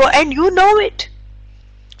become mango, and you know it.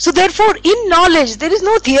 So therefore, in knowledge, there is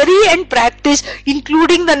no theory and practice,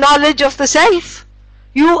 including the knowledge of the self.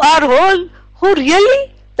 You are whole. Oh,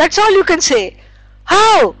 really? That's all you can say.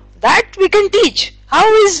 How? That we can teach.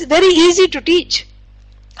 How is very easy to teach.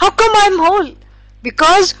 How come I am whole?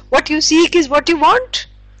 Because what you seek is what you want.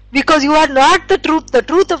 Because you are not the truth. The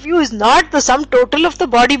truth of you is not the sum total of the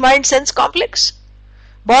body, mind, sense complex.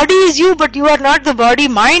 Body is you, but you are not the body.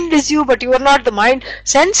 Mind is you, but you are not the mind.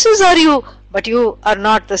 Senses are you, but you are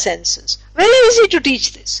not the senses. Very easy to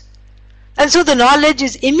teach this. And so the knowledge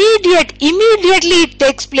is immediate. Immediately it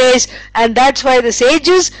takes place, and that's why the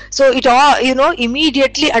sages, so it all,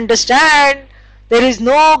 immediately understand. There is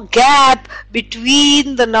no gap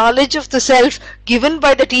between the knowledge of the self given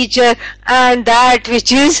by the teacher and that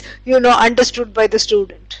which is, understood by the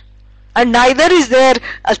student. And neither is there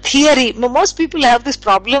a theory. Most people have this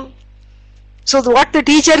problem. So what the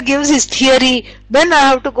teacher gives is theory, then I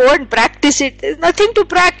have to go and practice it. There is nothing to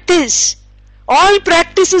practice. All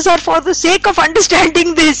practices are for the sake of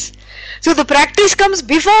understanding this. So the practice comes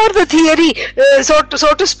before the theory, so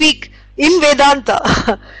to speak, in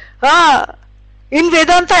Vedanta. In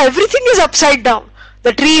Vedanta, everything is upside down.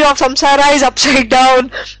 The tree of samsara is upside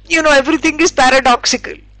down. Everything is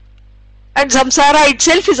paradoxical. And samsara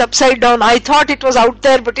itself is upside down. I thought it was out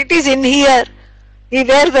there, but it is in here,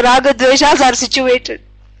 where the raga dveshas are situated.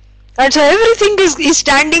 And so everything is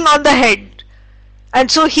standing on the head.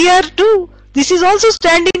 And so here too, this is also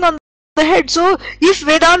standing on the head. So if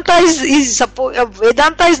Vedanta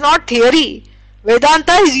Vedanta is not theory,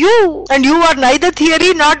 Vedanta is you, and you are neither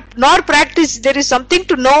theory nor practice. There is something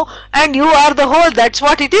to know, and you are the whole. That's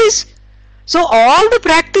what it is. So all the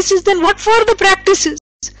practices, then what for the practices?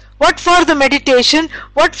 What for the meditation?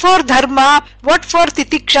 What for dharma? What for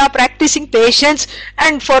titiksha, practicing patience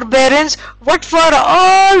and forbearance? What for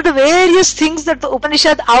all the various things that the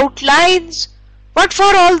Upanishad outlines? What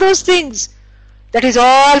for all those things? That is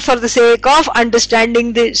all for the sake of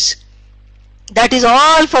understanding this. That is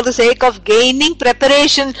all for the sake of gaining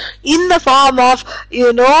preparation in the form of,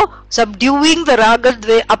 subduing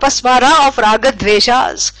the apasmara of raga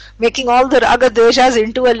dveshas, making all the raga dveshas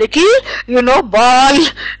into a little, ball,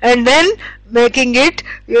 and then making it,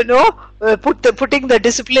 putting the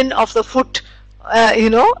discipline of the foot,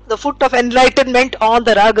 the foot of enlightenment on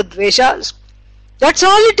the raga dveshas. That's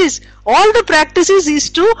all it is. All the practices is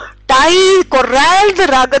to corral the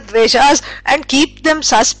raga dveshas and keep them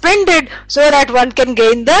suspended so that one can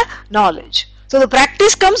gain the knowledge. So the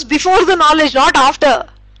practice comes before the knowledge, not after.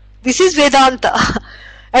 This is Vedanta.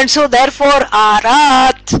 And so therefore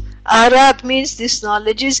Arat means this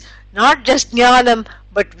knowledge is not just jnanam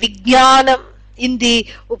but vijnanam. In the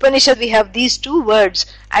Upanishad we have these two words,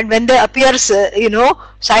 and when they appear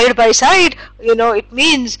side by side, it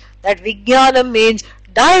means that vijnanam means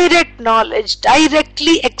direct knowledge,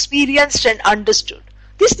 directly experienced and understood.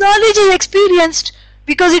 This knowledge is experienced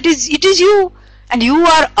because it is you, and you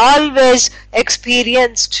are always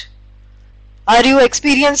experienced. Are you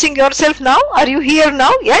experiencing yourself now? Are you here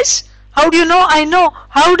now? Yes. How do you know? I know.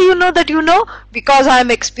 How do you know that you know? Because I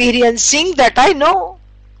am experiencing that I know.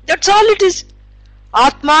 That's all it is.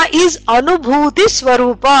 Atma is Anubhuti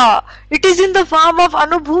Swarupa. It is in the form of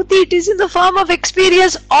Anubhuti. It is in the form of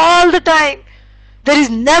experience all the time. There is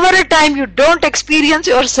never a time you don't experience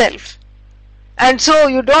yourself. And so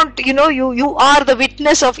you don't, you are the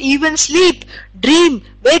witness of even sleep, dream,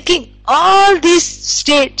 waking, all these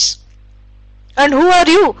states. And who are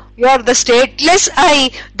you? You are the stateless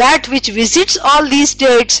I, that which visits all these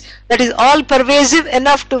states, that is all pervasive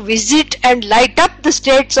enough to visit and light up the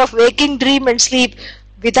states of waking, dream and sleep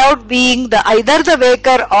without being either the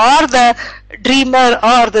waker or the dreamer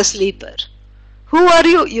or the sleeper. Who are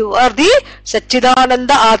you? You are the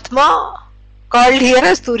Satchidananda Atma, called here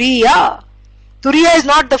as Turiya. Turiya is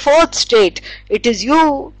not the fourth state. It is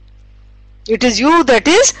you. It is you that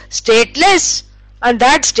is stateless. And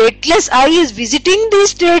that stateless I is visiting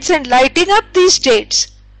these states and lighting up these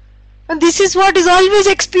states. And this is what is always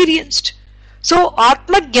experienced. So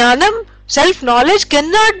Atma Jnanam, self-knowledge,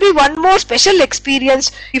 cannot be one more special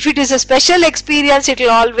experience. If it is a special experience, it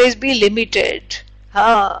will always be limited.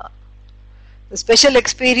 The special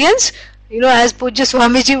experience, as Pujya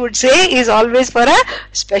Swamiji would say, is always for a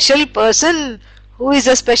special person Who is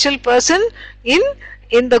a special person in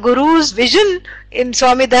the Guru's vision, in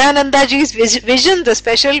Swami Dayanandaji's vision? The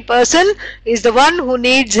special person is the one who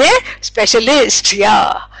needs a specialist.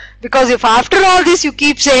 Yeah. Because if after all this you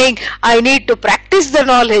keep saying, I need to practice the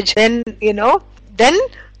knowledge, then, then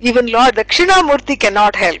even Lord Dakṣiṇāmūrti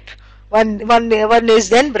cannot help. One is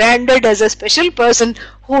then branded as a special person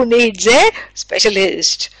who needs a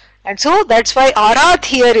specialist. And so that's why Arat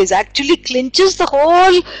here is actually clinches the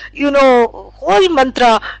whole, whole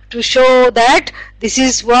mantra to show that this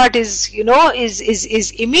is what is,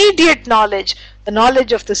 is immediate knowledge, the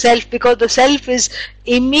knowledge of the self, because the self is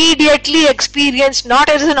immediately experienced not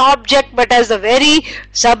as an object but as the very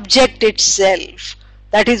subject itself.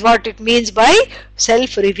 That is what it means by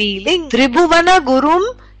self-revealing. Tribhuvana Gurum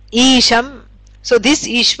Isham. So this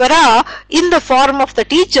Ishvara in the form of the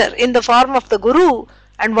teacher, in the form of the Guru.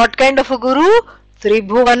 And what kind of a Guru?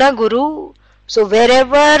 Tribhuvana Guru. So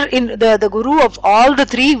wherever in the Guru of all the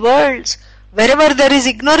three worlds, wherever there is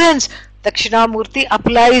ignorance, Dakshinamurti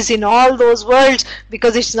applies in all those worlds,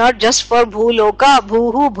 because it's not just for Bhuloka,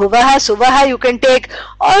 Bhuhu, Bhuvaha, Suvaha you can take,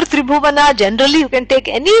 or Tribhuvana, generally you can take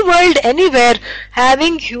any world, anywhere,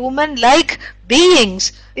 having human-like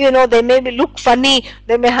beings. They may look funny,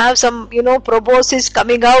 they may have some, proboscis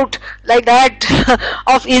coming out like that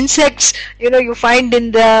of insects, you find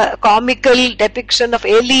in the comical depiction of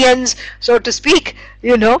aliens, so to speak,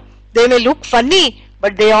 they may look funny,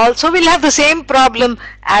 but they also will have the same problem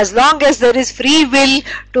as long as there is free will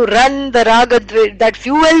to run the ragadveshas, that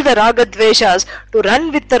fuel the ragadveshas, to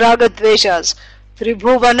run with the ragadveshas.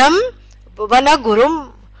 Tribhuvanam, Bhuvana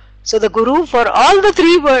Gurum. So the Guru for all the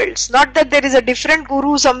three worlds, not that there is a different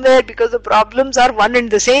Guru somewhere because the problems are one and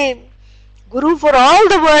the same. Guru for all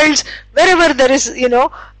the worlds, wherever there is,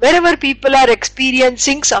 wherever people are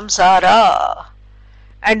experiencing samsara.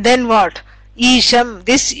 And then what? Isham,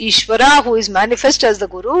 this Ishvara who is manifest as the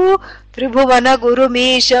Guru, Tribhuvana Gurum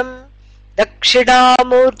Isham,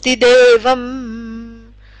 Dakshinamurti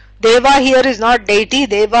Devam. Deva here is not deity,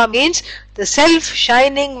 Deva means the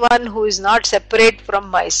self-shining one who is not separate from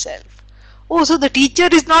myself. Oh, so the teacher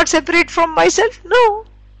is not separate from myself? No.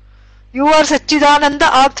 You are Satchidananda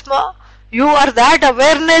Atma. You are that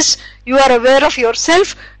awareness. You are aware of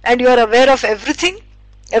yourself and you are aware of everything.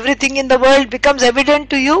 Everything in the world becomes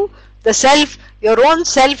evident to you. The self, your own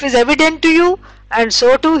self is evident to you, and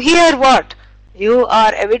so too here what? You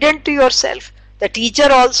are evident to yourself. The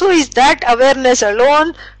teacher also is that awareness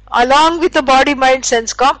alone, along with the body-mind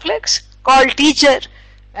sense complex called teacher,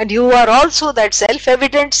 and you are also that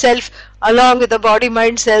self-evident self along with the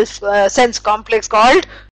body-mind sense complex called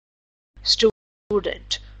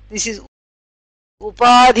student. This is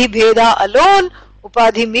Upadhi Bheda alone.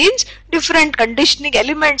 Upadhi means different conditioning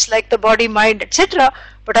elements like the body, mind, etc.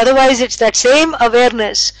 But otherwise it's that same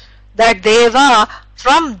awareness, that Deva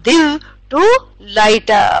from Div to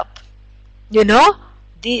light up.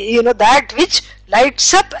 That which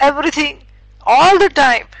lights up everything all the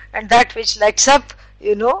time, and that which lights up,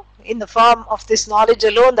 in the form of this knowledge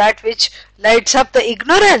alone, that which lights up the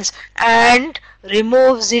ignorance and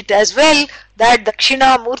removes it as well. That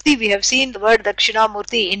Dakshinamurti, we have seen the word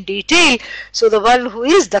Dakshinamurti in detail. So the one who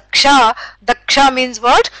is Daksha, Daksha means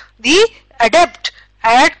what? The adept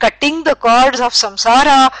at cutting the cords of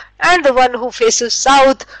samsara, and the one who faces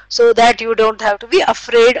south so that you don't have to be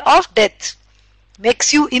afraid of death.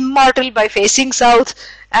 Makes you immortal by facing south,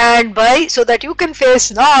 and so that you can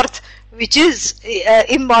face north, which is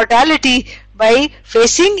immortality. By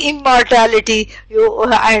facing immortality,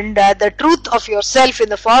 and the truth of yourself in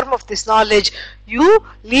the form of this knowledge, you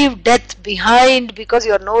leave death behind, because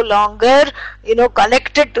you are no longer,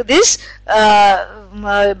 connected to this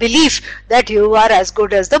belief that you are as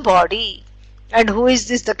good as the body. And who is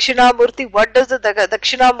this Dakshinamurti? What does the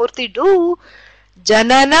Dakshinamurti do?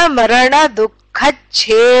 Janana Marana Dukkha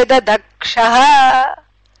Cheda Dakshaha.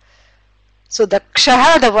 So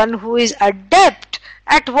Dakshaha, the one who is adept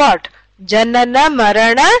at what? Janana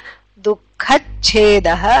Marana Dukkha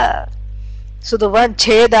Chedaha. So the one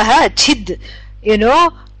Chedaha, Chid,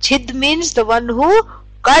 Chid means the one who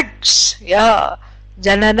cuts. Yeah.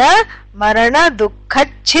 Janana Marana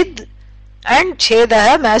Dukkha Chid, and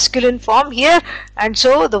Chedaha, masculine form here. And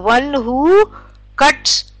so the one who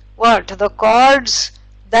cuts what? The cords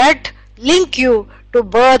that link you to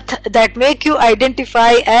birth, that make you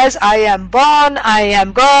identify as I am born, I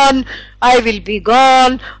am gone, I will be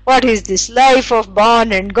gone, what is this life of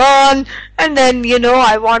born and gone, and then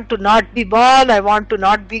I want to not be born, I want to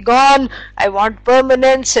not be gone, I want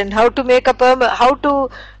permanence, and how to make a how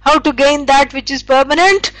to gain that which is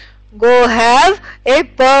permanent? go have a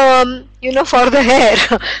perm, for the hair.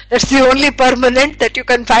 That's the only permanent that you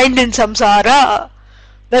can find in samsara.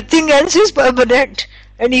 Nothing else is permanent.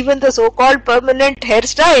 And even the so-called permanent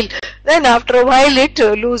hairstyle, then after a while it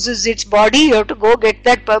loses its body. You have to go get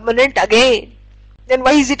that permanent again. Then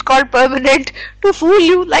why is it called permanent? To fool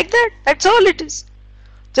you like that. That's all it is.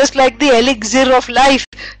 Just like the elixir of life.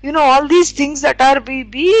 All these things that are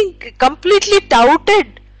being completely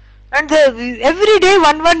touted. And every day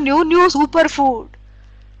one new superfood.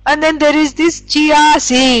 And then there is this chia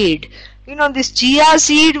seed. This chia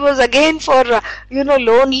seed was again for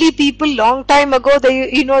lonely people. Long time ago, they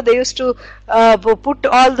used to put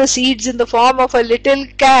all the seeds in the form of a little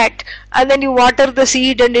cat, and then you water the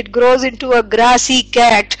seed and it grows into a grassy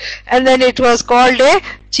cat, and then it was called a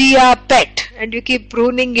chia pet, and you keep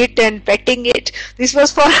pruning it and petting it. This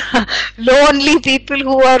was for lonely people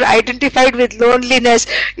who were identified with loneliness,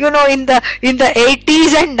 in the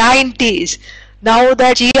 80s and 90s. Now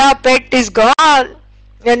the chia pet is gone.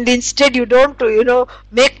 And instead you don't,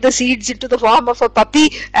 make the seeds into the form of a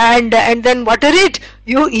puppy and then water it.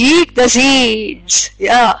 You eat the seeds.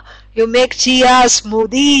 Yeah. You make chia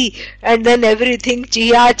smoothie and then everything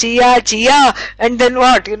chia. And then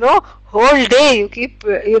what, whole day you keep,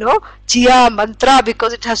 chia mantra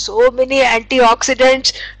because it has so many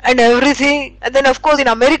antioxidants and everything. And then of course in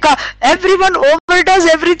America, everyone overdoes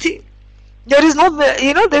everything. There is no,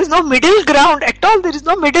 there is no middle ground at all. There is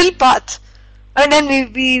no middle path. And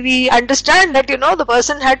then we understand that, the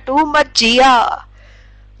person had too much chia.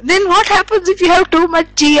 Then what happens if you have too much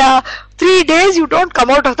chia? 3 days you don't come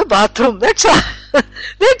out of the bathroom. That's all.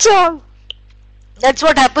 That's all. That's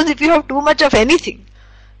what happens if you have too much of anything.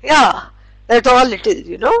 Yeah, that's all it is,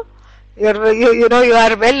 You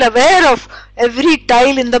are well aware of every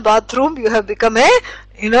tile in the bathroom. You have become a,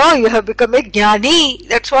 you have become a jnani.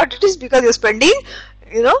 That's what it is, because you're spending,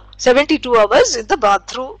 72 hours in the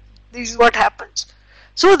bathroom. This is what happens.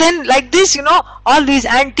 So then like this, all these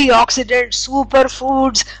antioxidants,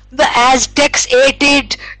 superfoods, the Aztecs ate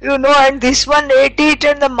it, and this one ate it,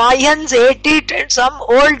 and the Mayans ate it, and some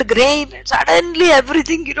old grain, and suddenly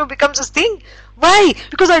everything, becomes a thing. Why?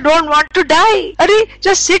 Because I don't want to die.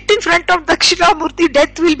 Just sit in front of Dakshinamurti,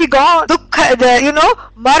 death will be gone. Dukkha,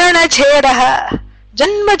 marana chedaha,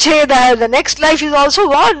 janma chedaha, the next life is also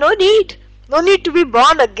gone, no need. No need to be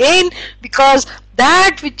born again, because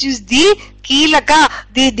that which is the kilaka,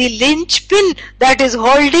 the linchpin that is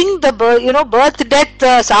holding the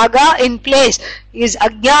birth-death saga in place is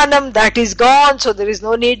ajnanam, that is gone, so there is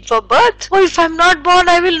no need for birth. Oh, if I am not born,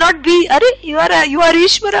 I will not be. You are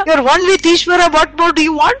Ishvara. You are one with Ishvara. What more do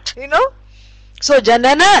you want? So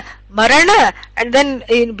janana, marana, and then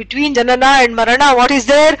in between janana and marana, what is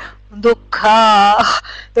there? Dukkha.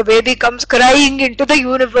 The baby comes crying into the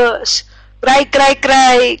universe. Cry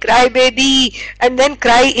baby, and then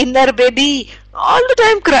cry inner baby, all the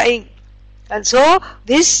time crying. And so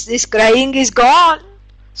this crying is gone.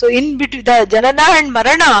 So in between the janana and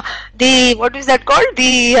marana, what is that called?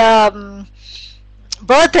 The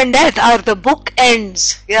birth and death are the book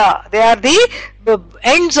ends. Yeah, they are the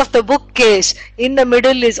ends of the bookcase. In the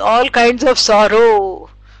middle is all kinds of sorrow.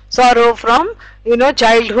 Sorrow from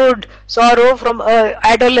childhood, sorrow from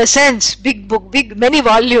adolescence, big book, many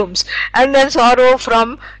volumes, and then sorrow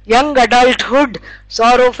from young adulthood,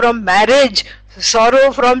 sorrow from marriage,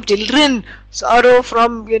 sorrow from children, sorrow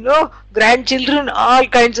from grandchildren, all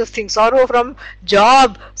kinds of things, sorrow from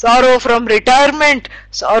job, sorrow from retirement,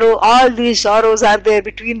 sorrow. All these sorrows are there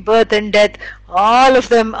between birth and death. All of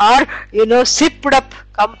them are sipped up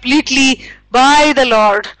completely by the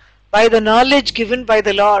Lord, by the knowledge given by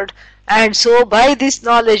the Lord. And so by this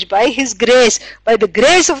knowledge, by His grace, by the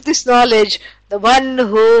grace of this knowledge, the one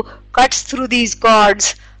who cuts through these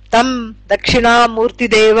cords, tam Dakshiṇāmūrti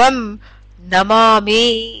devam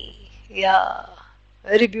namami. Yeah,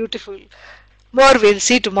 very beautiful. More we'll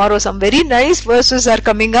see tomorrow. Some very nice verses are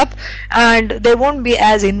coming up and they won't be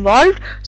as involved.